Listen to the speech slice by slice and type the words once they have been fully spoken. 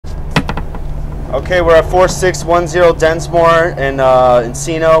Okay, we're at 4610 Densmore in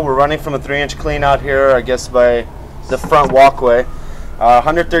Encino. We're running from a 3-inch clean out here, I guess by the front walkway.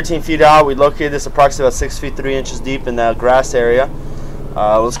 113 feet out. We located this approximately about 6 feet 3 inches deep in the grass area.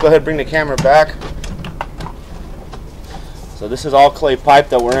 Let's go ahead and bring the camera back. So this is all clay pipe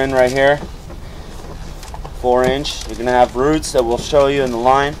that we're in right here. 4-inch. You're going to have roots that we'll show you in the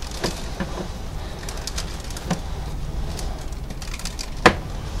line.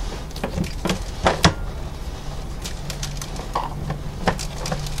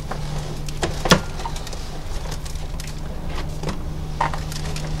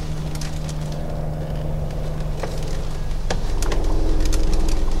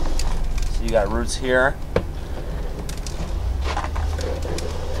 So you got roots here.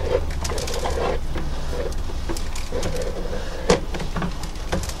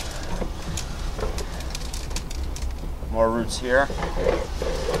 More roots here.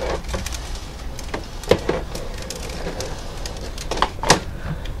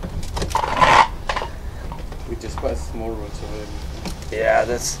 We just put small roots over there. Yeah,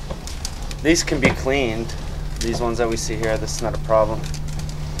 these can be cleaned. These ones that we see here, this is not a problem.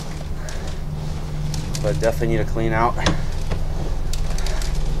 But definitely need to clean out.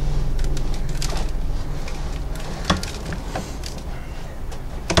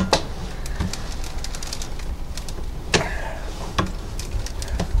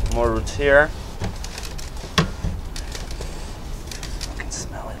 More roots here. I can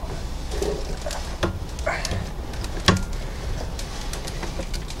smell it.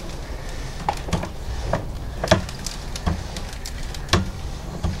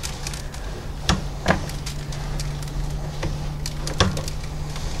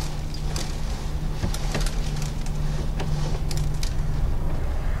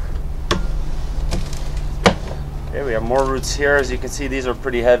 Okay, we have more roots here. As you can see, these are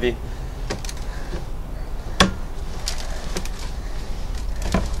pretty heavy.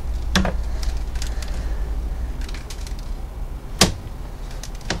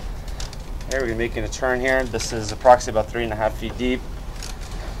 Okay, we're going to be making a turn here. This is approximately about 3.5 feet deep.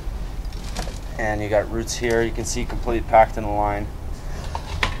 And you got roots here. You can see completely packed in the line.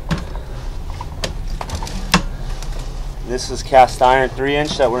 This is cast iron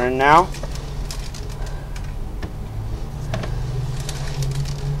 3-inch that we're in now.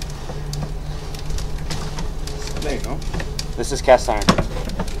 There you go. This is cast iron.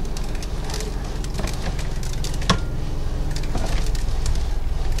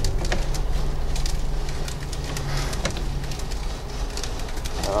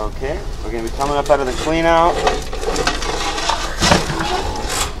 Okay, we're going to be coming up out of the clean out.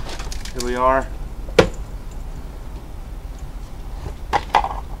 Here we are.